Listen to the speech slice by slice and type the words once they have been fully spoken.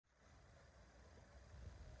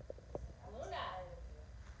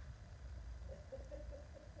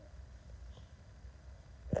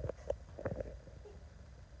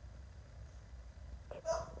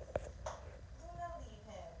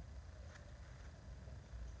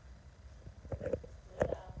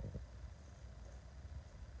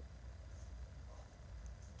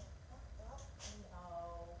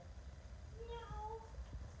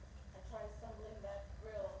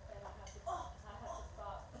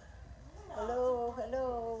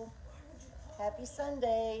Happy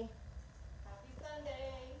Sunday. Happy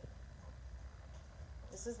Sunday.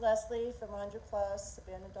 This is Leslie from 100 Plus,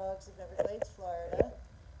 Abandoned Dogs of Everglades, Florida.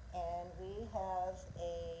 And we have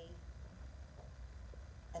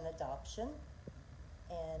an adoption,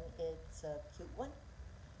 and it's a cute one.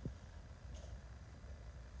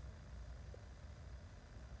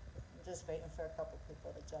 I'm just waiting for a couple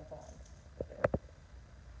people to jump on.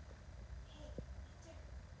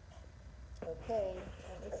 Okay,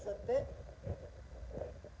 let me flip it. Alright.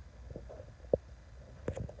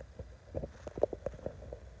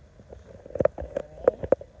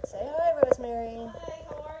 Say hi, Rosemary. Hi,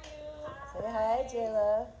 how are you? Say hi,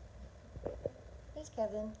 Jayla. There's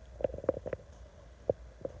Kevin.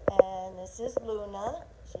 And this is Luna.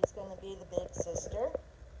 She's going to be the big sister.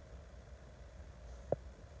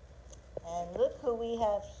 And look who we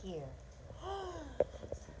have here.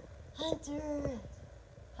 Hunter.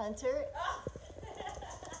 Hunter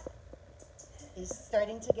is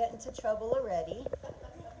starting to get into trouble already.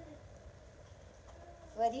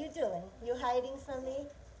 What are you doing? You hiding from me?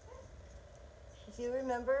 If you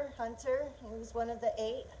remember, Hunter, he was one of the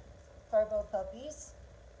 8 parvo puppies.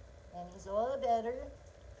 And he's all better.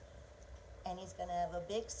 And he's going to have a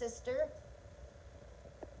big sister.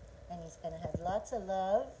 And he's going to have lots of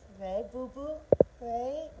love. Right, boo-boo?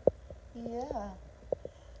 Right? Yeah.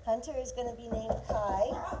 Hunter is going to be named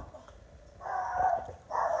Kai.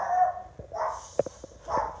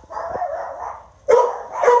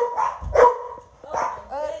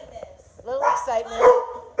 Little excitement.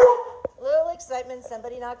 Little excitement.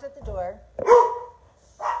 Somebody knocked at the door.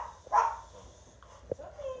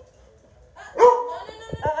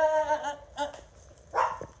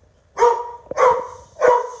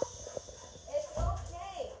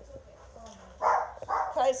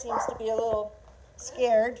 Kai seems to be a little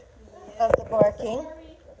scared of the barking.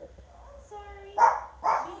 Sorry.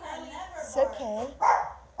 It's okay.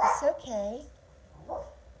 It's okay.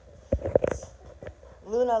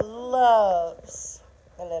 Luna loves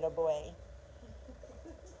the little boy.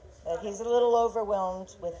 But he's a little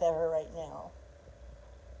overwhelmed with her right now.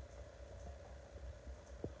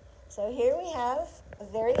 So here we have a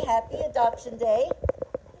very happy adoption day.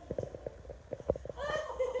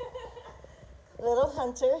 Little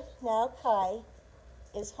Hunter, now Kai,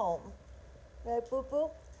 is home. Right, Boo-Boo?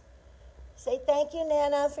 Say thank you,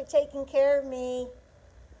 Nana, for taking care of me.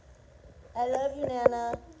 I love you,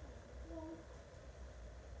 Nana.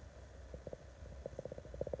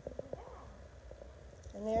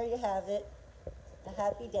 And there you have it. A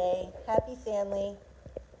happy day, happy family,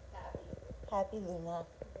 happy Luna.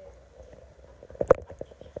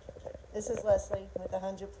 This is Leslie with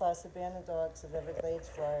 100 Plus Abandoned Dogs of Everglades,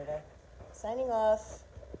 Florida. Signing off.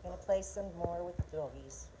 I'm going to play some more with the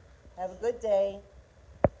doggies. Have a good day.